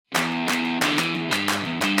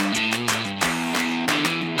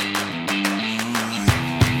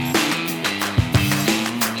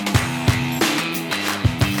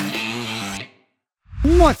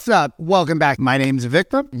What's up? Welcome back. My name's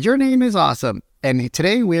Vikram. Your name is awesome. And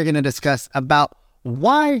today we're going to discuss about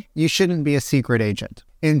why you shouldn't be a secret agent.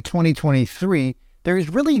 In 2023, there is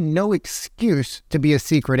really no excuse to be a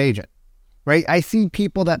secret agent, right? I see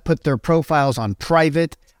people that put their profiles on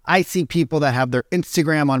private. I see people that have their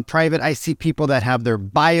Instagram on private. I see people that have their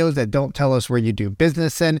bios that don't tell us where you do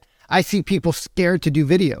business in. I see people scared to do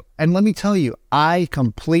video. And let me tell you, I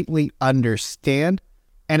completely understand.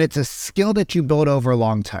 And it's a skill that you build over a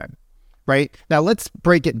long time, right? Now let's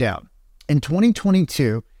break it down. In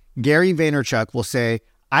 2022, Gary Vaynerchuk will say,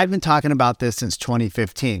 I've been talking about this since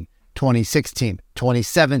 2015, 2016,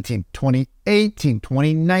 2017, 2018,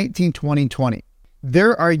 2019, 2020.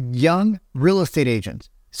 There are young real estate agents,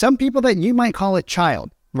 some people that you might call a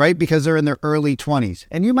child, right? Because they're in their early 20s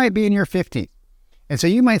and you might be in your 50s. And so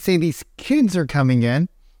you might say these kids are coming in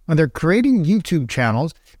and they're creating YouTube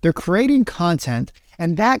channels, they're creating content,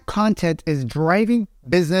 and that content is driving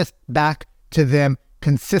business back to them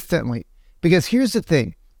consistently. Because here's the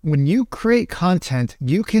thing, when you create content,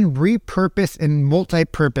 you can repurpose and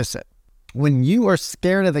multi-purpose it. When you are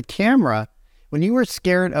scared of the camera, when you are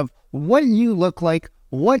scared of what you look like,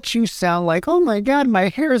 what you sound like, oh my God, my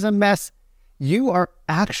hair is a mess, you are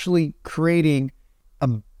actually creating a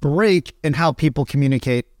break in how people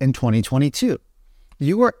communicate in 2022.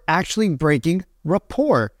 You are actually breaking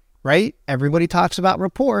rapport, right? Everybody talks about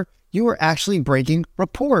rapport. You are actually breaking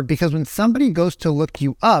rapport because when somebody goes to look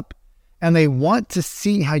you up and they want to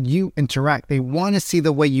see how you interact, they want to see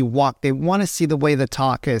the way you walk, they want to see the way the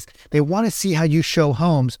talk is, they want to see how you show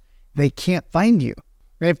homes, they can't find you.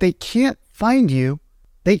 Right? If they can't find you,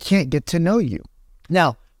 they can't get to know you.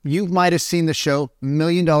 Now, you might have seen the show $1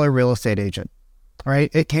 Million Real Estate Agent,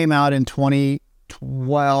 right? It came out in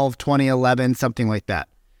 2012, 2011, something like that.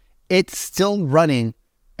 It's still running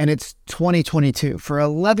and it's 2022. For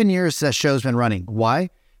 11 years, that show's been running. Why?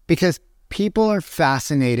 Because people are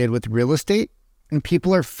fascinated with real estate and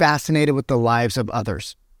people are fascinated with the lives of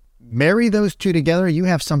others. Marry those two together, you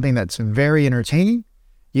have something that's very entertaining,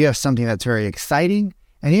 you have something that's very exciting,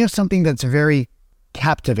 and you have something that's very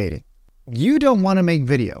captivating. You don't want to make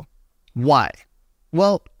video. Why?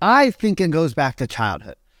 Well, I think it goes back to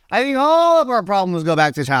childhood. I think all of our problems go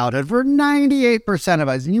back to childhood for 98% of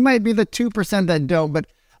us. You might be the 2% that don't, but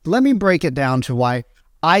let me break it down to why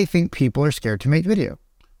I think people are scared to make video.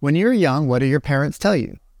 When you're young, what do your parents tell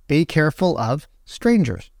you? Be careful of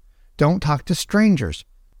strangers. Don't talk to strangers.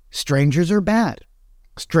 Strangers are bad.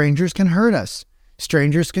 Strangers can hurt us.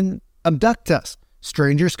 Strangers can abduct us.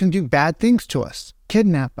 Strangers can do bad things to us,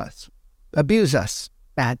 kidnap us, abuse us,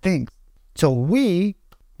 bad things. So we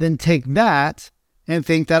then take that and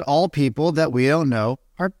think that all people that we don't know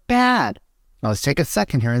are bad. Now let's take a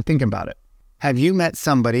second here and think about it. Have you met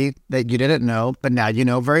somebody that you didn't know, but now you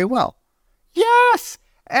know very well? Yes!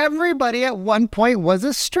 Everybody at one point was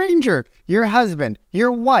a stranger. Your husband,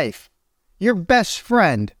 your wife, your best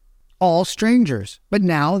friend, all strangers. But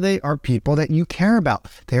now they are people that you care about.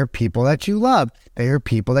 They are people that you love. They are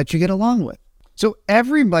people that you get along with. So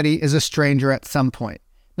everybody is a stranger at some point.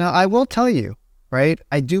 Now, I will tell you, right?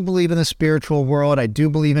 I do believe in the spiritual world. I do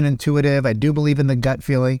believe in intuitive. I do believe in the gut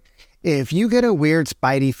feeling. If you get a weird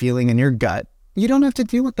spidey feeling in your gut, you don't have to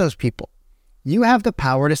deal with those people. You have the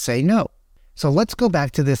power to say no. So let's go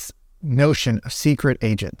back to this notion of secret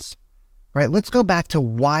agents, right? Let's go back to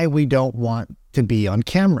why we don't want to be on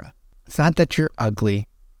camera. It's not that you're ugly.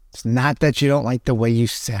 It's not that you don't like the way you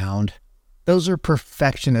sound. Those are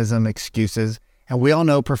perfectionism excuses. And we all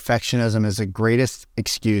know perfectionism is the greatest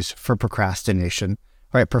excuse for procrastination,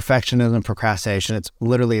 right? Perfectionism, procrastination, it's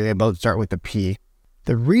literally, they both start with a P.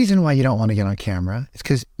 The reason why you don't want to get on camera is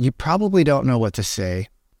because you probably don't know what to say.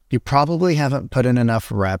 You probably haven't put in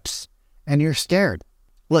enough reps and you're scared.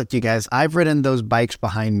 Look, you guys, I've ridden those bikes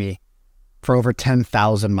behind me for over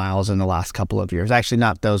 10,000 miles in the last couple of years. Actually,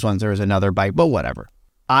 not those ones. There was another bike, but whatever.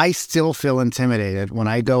 I still feel intimidated when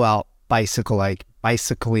I go out bicycling,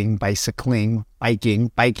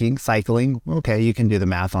 cycling. Okay, you can do the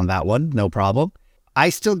math on that one. No problem. I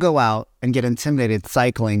still go out and get intimidated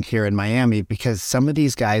cycling here in Miami because some of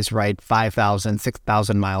these guys ride 5,000,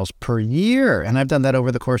 6,000 miles per year. And I've done that over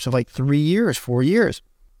the course of like 3 years, 4 years.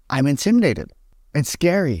 I'm intimidated. It's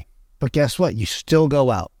scary. But guess what? You still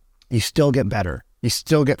go out. You still get better. You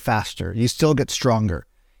still get faster. You still get stronger.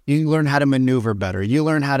 You learn how to maneuver better. You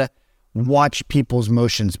learn how to watch people's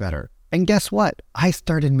motions better. And guess what? I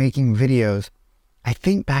started making videos, I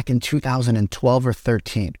think back in 2012 or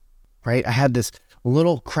 13, right? I had this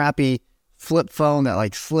little crappy flip phone that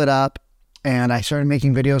like slid up and I started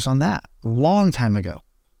making videos on that a long time ago.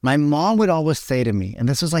 My mom would always say to me, and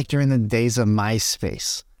this was like during the days of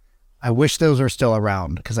MySpace, I wish those were still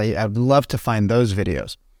around because I'd love to find those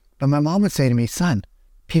videos. But my mom would say to me, son,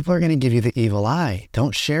 people are going to give you the evil eye.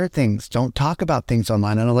 Don't share things. Don't talk about things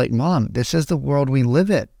online. And I'm like, Mom, this is the world we live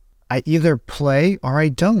in. I either play or I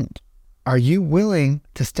don't. Are you willing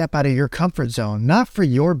to step out of your comfort zone, not for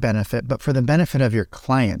your benefit, but for the benefit of your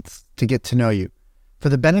clients to get to know you, for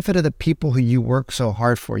the benefit of the people who you work so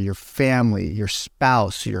hard for, your family, your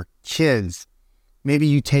spouse, your kids? Maybe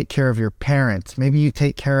you take care of your parents. Maybe you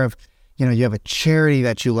take care of, you have a charity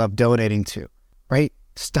that you love donating to, right?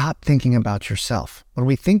 Stop thinking about yourself. When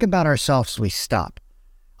we think about ourselves, we stop.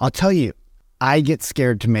 I'll tell you, I get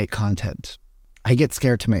scared to make content.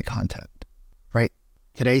 Right?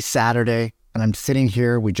 Today's Saturday, and I'm sitting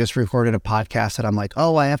here. We just recorded a podcast, and I'm like,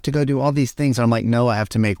 oh, I have to go do all these things. And I'm like, no, I have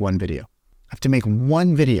to make one video.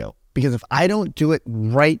 Because if I don't do it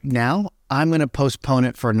right now, I'm going to postpone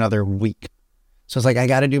it for another week. So it's like, I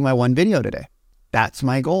got to do my one video today. That's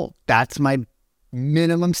my goal. That's my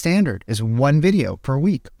minimum standard, is one video per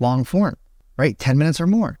week, long form, right? 10 minutes or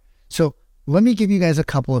more. So let me give you guys a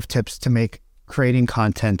couple of tips to make creating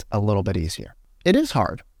content a little bit easier. It is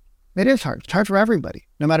hard. It's hard for everybody.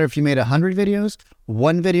 No matter if you made 100 videos,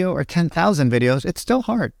 one video, or 10,000 videos, it's still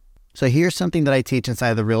hard. So here's something that I teach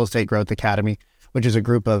inside the Real Estate Growth Academy, which is a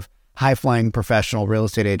group of high-flying professional real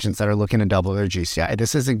estate agents that are looking to double their GCI.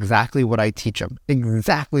 This is exactly what I teach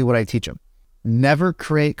them. Never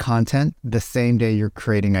create content the same day you're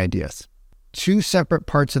creating ideas. Two separate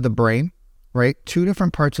parts of the brain, right? Two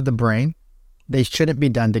different parts of the brain. They shouldn't be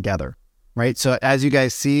done together, right? So as you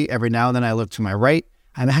guys see, every now and then I look to my right.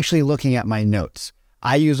 I'm actually looking at my notes.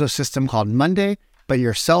 I use a system called Monday, but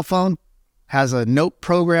your cell phone has a note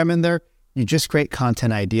program in there. You just create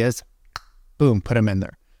content ideas. Boom, put them in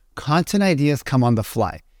there. Content ideas come on the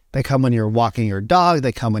fly. They come when you're walking your dog.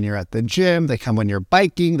 They come when you're at the gym. They come when you're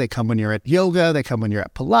biking. They come when you're at yoga. They come when you're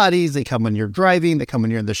at Pilates. They come when you're driving. They come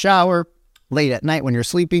when you're in the shower. Late at night when you're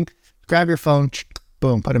sleeping. Grab your phone.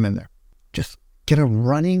 Boom, put them in there. Just get a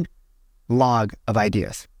running log of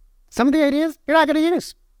ideas. Some of the ideas you're not going to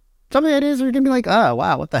use. Some of the ideas are going to be like, oh,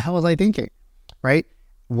 wow, what the hell was I thinking? Right?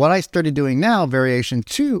 What I started doing now, variation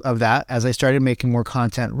 2 of that, as I started making more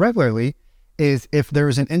content regularly, is if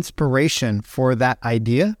there's an inspiration for that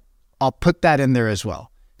idea, I'll put that in there as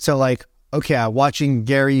well. So like, okay, I'm watching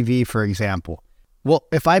Gary Vee, for example. Well,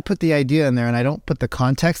 if I put the idea in there and I don't put the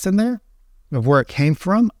context in there of where it came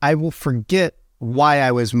from, I will forget why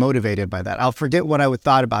I was motivated by that. I'll forget what I would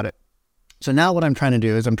thought about it. So now what I'm trying to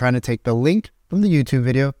do is I'm trying to take the link from the YouTube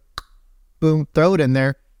video, boom, throw it in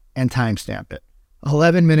there and timestamp it.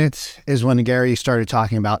 11 minutes is when Gary started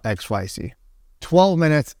talking about XYZ. 12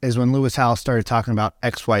 minutes is when Lewis Howes started talking about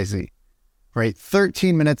XYZ, right?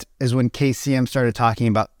 13 minutes is when KCM started talking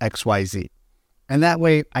about XYZ. And that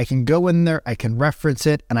way I can go in there, I can reference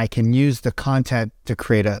it, and I can use the content to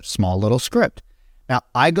create a small little script. Now,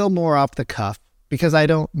 I go more off the cuff because I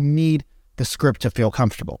don't need the script to feel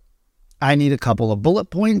comfortable. I need a couple of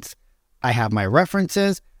bullet points. I have my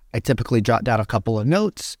references. I typically jot down a couple of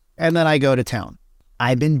notes, and then I go to town.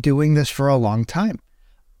 I've been doing this for a long time.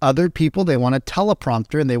 Other people, they want a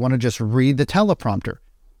teleprompter and they want to just read the teleprompter.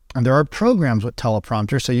 And there are programs with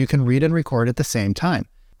teleprompter so you can read and record at the same time.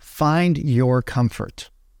 Find your comfort.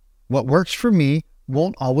 What works for me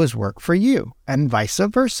won't always work for you, and vice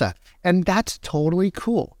versa. And that's totally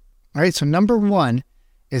cool. All right, so number 1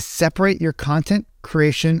 is separate your content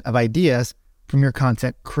creation of ideas from your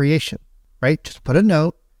content creation, right? Just put a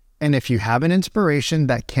note, and if you have an inspiration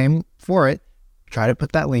that came for it, try to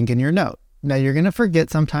put that link in your note. Now, you're going to forget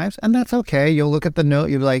sometimes, and that's okay. You'll look at the note,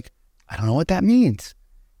 you'll be like, I don't know what that means.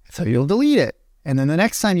 So you'll delete it. And then the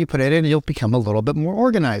next time you put it in, you'll become a little bit more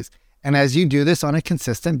organized. And as you do this on a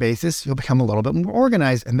consistent basis, you'll become a little bit more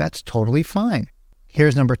organized, and that's totally fine.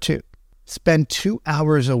 Here's number 2. Spend 2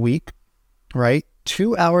 hours a week, right?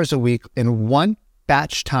 2 hours a week in one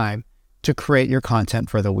batch time to create your content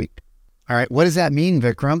for the week. All right. What does that mean,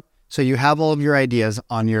 Vikram? So you have all of your ideas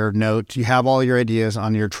on your note. You have all your ideas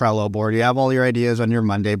on your Trello board. You have all your ideas on your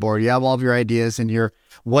Monday board. You have all of your ideas in your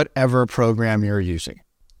whatever program you're using.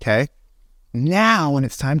 Okay. Now, when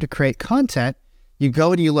it's time to create content, you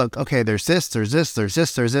go and you look, okay, there's this, there's this, there's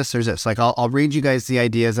this, there's this, there's this. Like I'll read you guys the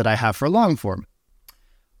ideas that I have for long form.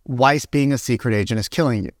 Why being a secret agent is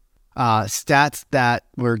killing you. Stats that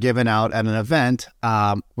were given out at an event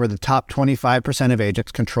where the top 25% of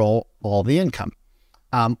agents control all the income.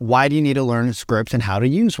 Why do you need to learn scripts and how to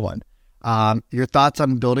use one? Your thoughts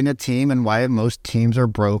on building a team and why most teams are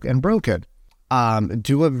broke and broken.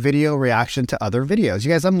 Do a video reaction to other videos.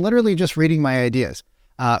 You guys, I'm literally just reading my ideas.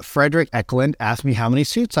 Frederick Eklund asked me how many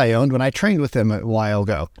suits I owned when I trained with him a while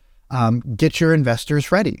ago. Get your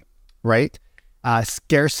investors ready. right?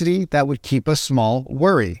 Scarcity, that would keep us small,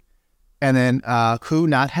 worry. And then who,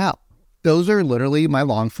 not how. Those are literally my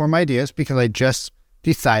long form ideas because I just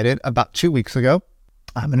decided about 2 weeks ago,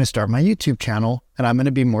 I'm going to start my YouTube channel and I'm going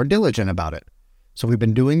to be more diligent about it. So we've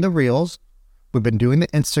been doing the Reels. We've been doing the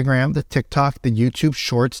Instagram, the TikTok, the YouTube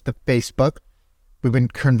Shorts, the Facebook. We've been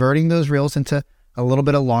converting those Reels into a little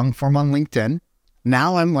bit of long form on LinkedIn.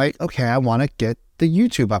 Now I'm like, okay, I want to get the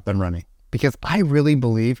YouTube up and running because I really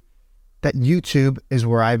believe that YouTube is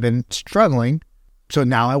where I've been struggling. So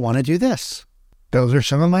now I want to do this. Those are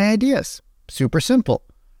some of my ideas. Super simple,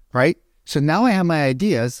 right? So now I have my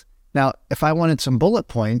ideas. Now, if I wanted some bullet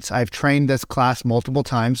points, I've trained this class multiple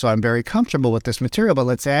times, so I'm very comfortable with this material. But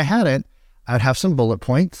let's say I hadn't, I would have some bullet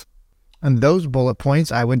points. And those bullet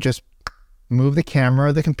points, I would just move the camera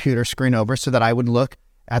or the computer screen over so that I would look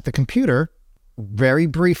at the computer very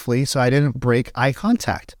briefly so I didn't break eye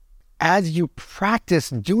contact. As you practice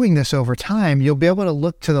doing this over time, you'll be able to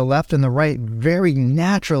look to the left and the right very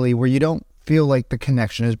naturally where you don't feel like the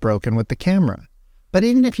connection is broken with the camera. But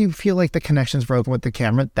even if you feel like the connection is broken with the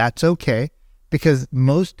camera, that's okay because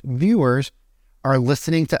most viewers are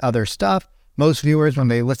listening to other stuff. Most viewers, when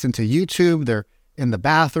they listen to YouTube, they're in the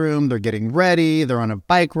bathroom, they're getting ready, they're on a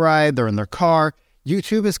bike ride, they're in their car.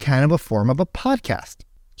 YouTube is kind of a form of a podcast.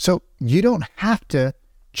 So you don't have to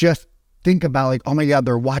just think about like, oh my God,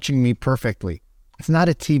 they're watching me perfectly. It's not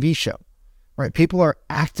a TV show, right? People are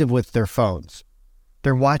active with their phones.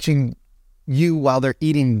 They're watching you while they're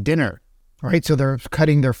eating dinner, right? So they're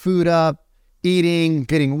cutting their food up, eating,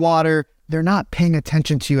 getting water. They're not paying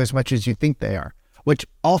attention to you as much as you think they are, which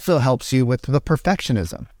also helps you with the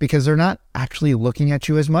perfectionism because they're not actually looking at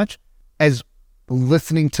you as much as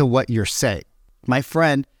listening to what you're saying. My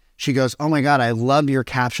friend, she goes, oh my God, I love your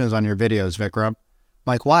captions on your videos, Vikram. I'm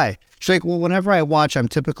like, why? She's like, well, whenever I watch, I'm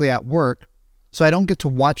typically at work, so I don't get to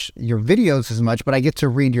watch your videos as much, but I get to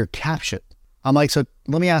read your caption. I'm like, so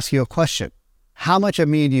let me ask you a question. How much of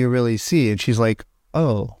me do you really see? And she's like,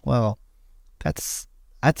 oh, well, that's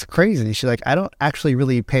crazy. She's like, I don't actually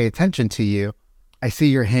really pay attention to you. I see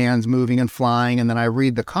your hands moving and flying, and then I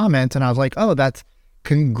read the comments, and I was like, oh, that's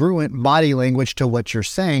congruent body language to what you're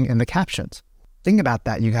saying in the captions. Think about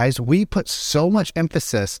that, you guys. We put so much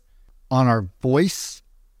emphasis on our voice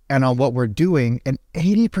and on what we're doing, and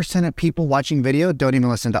 80% of people watching video don't even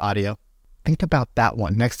listen to audio. Think about that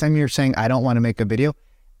one. Next time you're saying, I don't want to make a video,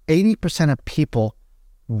 80% of people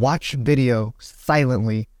watch video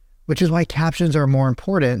silently, which is why captions are more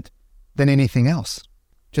important than anything else.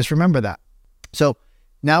 Just remember that. So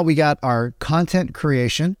now we got our content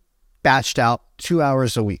creation batched out 2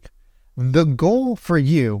 hours a week. The goal for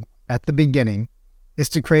you at the beginning is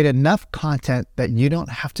to create enough content that you don't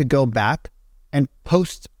have to go back and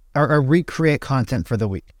post or recreate content for the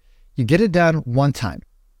week. You get it done one time.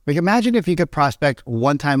 Like imagine if you could prospect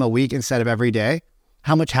one time a week instead of every day,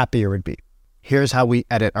 how much happier it would be. Here's how we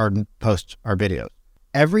edit or post our videos.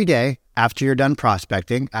 Every day after you're done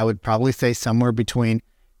prospecting, I would probably say somewhere between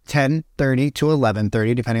 10:30 to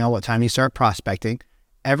 11:30, depending on what time you start prospecting.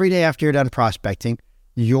 Every day after you're done prospecting,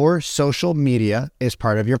 your social media is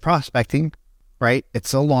part of your prospecting, right?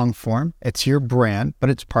 It's a long form, it's your brand, but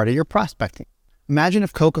it's part of your prospecting. Imagine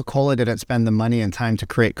if Coca-Cola didn't spend the money and time to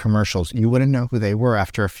create commercials. You wouldn't know who they were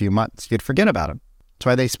after a few months. You'd forget about them. That's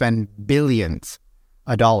why they spend billions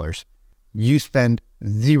of dollars. You spend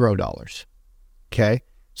 $0. Okay?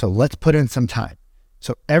 So let's put in some time.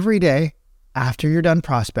 So every day after you're done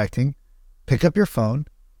prospecting, pick up your phone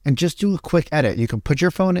and just do a quick edit. You can put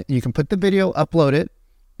your phone, you can put the video, upload it,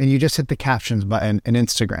 and you just hit the captions button in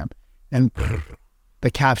Instagram and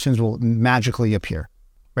the captions will magically appear.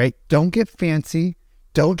 Right? Don't get fancy.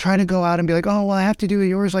 Don't try to go out and be like, oh, well, I have to do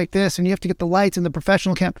yours like this and you have to get the lights and the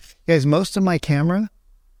professional cam. Guys, most of my videos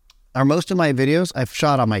I've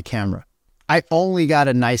shot on my camera. I only got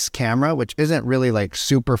a nice camera, which isn't really like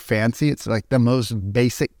super fancy. It's like the most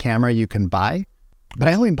basic camera you can buy. But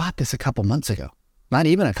I only bought this a couple months ago. Not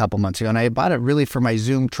even a couple months ago. And I bought it really for my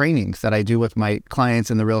Zoom trainings that I do with my clients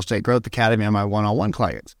in the Real Estate Growth Academy and my one-on-one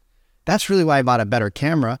clients. That's really why I bought a better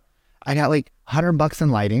camera. I got like $100 in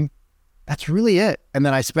lighting. That's really it. And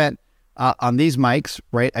then I spent on these mics,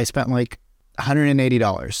 right? I spent like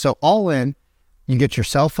 $180. So all in, you get your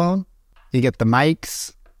cell phone, you get the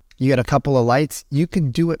mics, you get a couple of lights. You can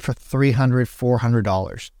do it for $300,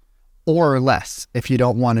 $400 or less if you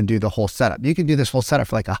don't want to do the whole setup. You can do this whole setup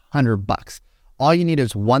for like $100. All you need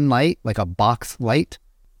is one light, like a box light,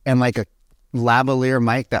 and like a lavalier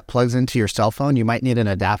mic that plugs into your cell phone. You might need an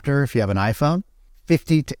adapter if you have an iPhone.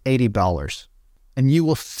 $50 to $80. And you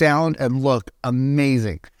will sound and look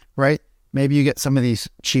amazing, right? Maybe you get some of these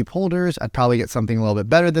cheap holders. I'd probably get something a little bit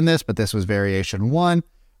better than this, but this was variation 1,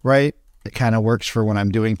 right? It kind of works for when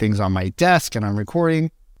I'm doing things on my desk and I'm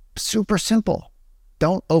recording. Super simple.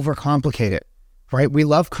 Don't overcomplicate it, right? We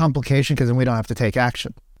love complication because then we don't have to take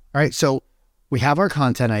action. All right, so we have our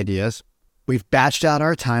content ideas. We've batched out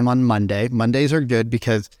our time on Monday. Mondays are good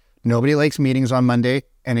because nobody likes meetings on Monday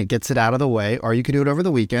and it gets it out of the way, or you could do it over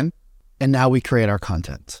the weekend. And now we create our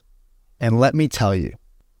content. And let me tell you,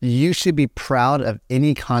 you should be proud of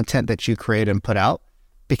any content that you create and put out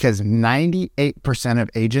because 98% of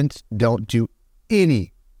agents don't do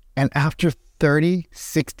any. And after 30,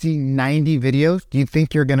 60, 90 videos, do you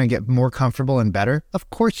think you're going to get more comfortable and better? Of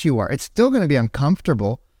course you are. It's still going to be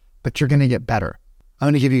uncomfortable, but you're going to get better. I'm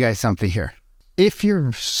going to give you guys something here. If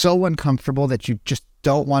you're so uncomfortable that you just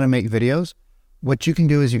don't want to make videos, what you can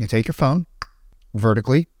do is you can take your phone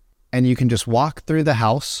vertically and you can just walk through the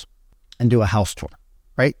house and do a house tour,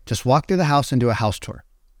 right? Just walk through the house and do a house tour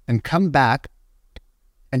and come back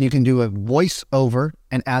and you can do a voiceover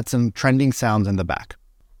and add some trending sounds in the back.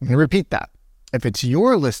 I'm going to repeat that. If it's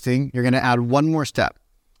your listing, you're going to add one more step.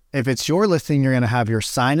 If it's your listing, you're going to have your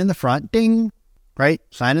sign in the front, ding, right?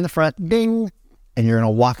 Sign in the front, ding, and you're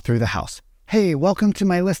going to walk through the house. Hey, welcome to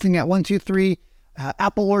my listing at 123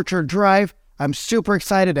 Apple Orchard Drive. I'm super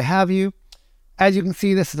excited to have you. As you can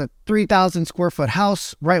see, this is a 3,000 square foot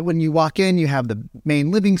house. Right when you walk in, you have the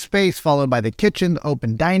main living space followed by the kitchen, the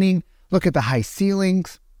open dining. Look at the high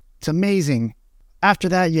ceilings. It's amazing. After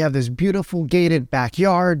that, you have this beautiful gated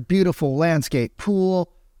backyard, beautiful landscape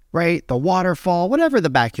pool, right? The waterfall, whatever the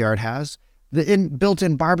backyard has. The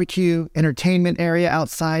built-in barbecue, entertainment area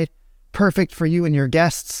outside, perfect for you and your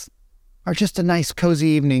guests. Or just a nice cozy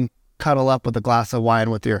evening, cuddle up with a glass of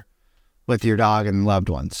wine with your dog and loved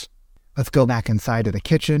ones. Let's go back inside to the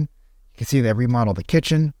kitchen. You can see they remodeled the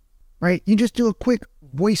kitchen, right? You just do a quick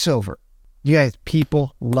voiceover. You guys,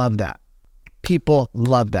 people love that. People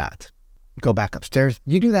love that. Go back upstairs.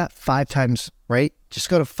 You do that 5 times, right? Just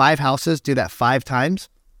go to 5 houses, do that 5 times.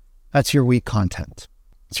 That's your week content.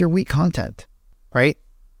 It's your week content, right?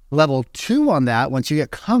 Level 2 on that, once you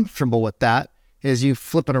get comfortable with that, is you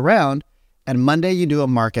flip it around and Monday you do a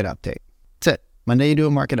market update. That's it. Monday you do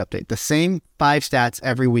a market update. The same 5 stats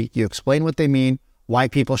every week. You explain what they mean, why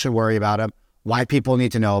people should worry about them, why people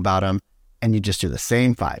need to know about them, and you just do the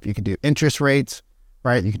same 5. You can do interest rates,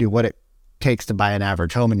 right? You can do what it takes to buy an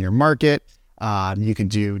average home in your market. You can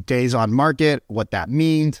do days on market, what that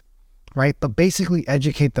means, right? But basically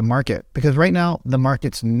educate the market because right now the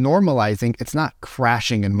market's normalizing. It's not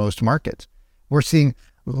crashing in most markets. We're seeing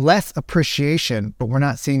less appreciation, but we're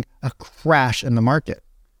not seeing a crash in the market.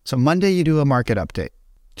 So Monday you do a market update.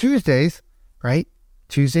 Tuesdays, right?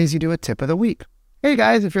 Tuesdays you do a tip of the week. Hey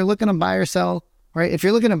guys, if you're looking to buy or sell, right? If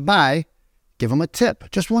you're looking to buy, give them a tip.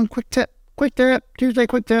 Just one quick tip. Quick tip. Tuesday,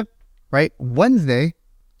 quick tip. Right? Wednesday,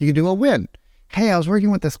 you can do a win. Hey, I was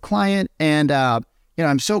working with this client and,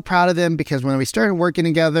 I'm so proud of them because when we started working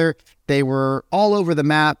together, they were all over the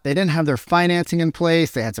map. They didn't have their financing in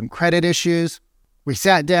place. They had some credit issues. We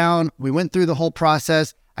sat down. We went through the whole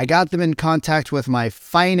process. I got them in contact with my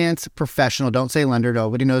finance professional. Don't say lender.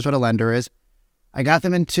 Nobody knows what a lender is. I got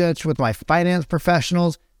them in touch with my finance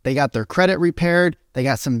professionals. They got their credit repaired. They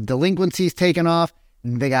got some delinquencies taken off.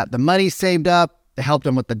 They got the money saved up. They helped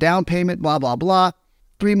them with the down payment, blah, blah, blah.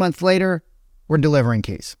 3 months later, we're delivering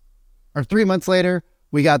keys. Or 3 months later,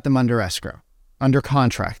 we got them under escrow, under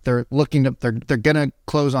contract. They're going to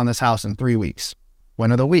close on this house in 3 weeks.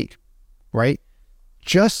 Win of the week, right?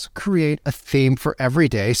 Just create a theme for every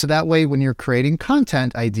day. So that way, when you're creating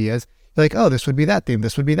content ideas, you're like, oh, this would be that theme.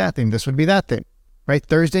 This would be that theme. This would be that theme, right?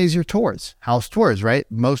 Thursdays, your tours, house tours, right?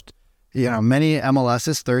 Many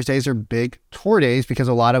MLSs, Thursdays are big tour days because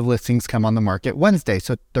a lot of listings come on the market Wednesday.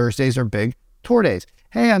 So Thursdays are big tour days.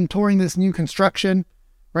 Hey, I'm touring this new construction,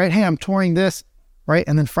 right? Hey, I'm touring this, right?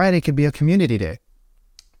 And then Friday could be a community day.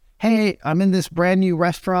 Hey, I'm in this brand new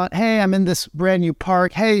restaurant. Hey, I'm in this brand new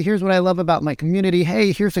park. Hey, here's what I love about my community.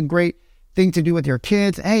 Hey, here's a great thing to do with your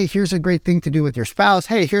kids. Hey, here's a great thing to do with your spouse.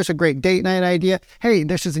 Hey, here's a great date night idea. Hey,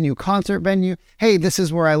 this is a new concert venue. Hey, this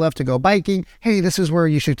is where I love to go biking. Hey, this is where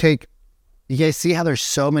you should take. You guys see how there's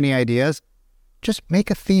so many ideas? Just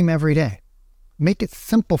make a theme every day. Make it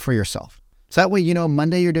simple for yourself. So that way,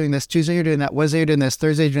 Monday you're doing this, Tuesday you're doing that, Wednesday you're doing this,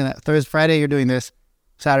 Thursday you're doing that, Friday you're doing this,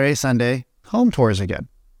 Saturday, Sunday, home tours again.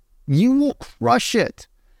 You will crush it.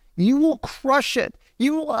 You will crush it.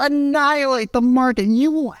 You will annihilate the market.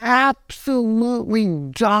 You will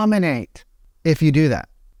absolutely dominate if you do that.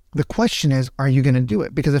 The question is, are you going to do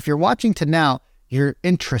it? Because if you're watching to now, you're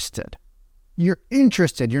interested. You're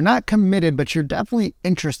interested. You're not committed, but you're definitely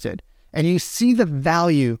interested. And you see the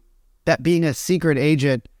value that being a secret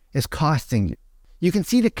agent is costing you. You can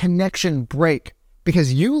see the connection break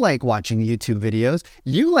because you like watching YouTube videos,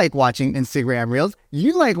 you like watching Instagram Reels,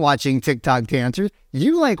 you like watching TikTok dancers,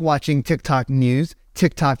 you like watching TikTok news,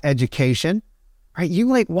 TikTok education, right? You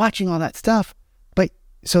like watching all that stuff, but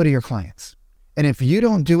so do your clients. And if you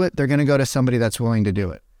don't do it, they're going to go to somebody that's willing to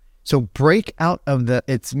do it. So break out of the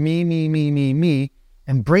it's me,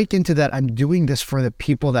 and break into that I'm doing this for the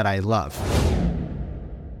people that I love.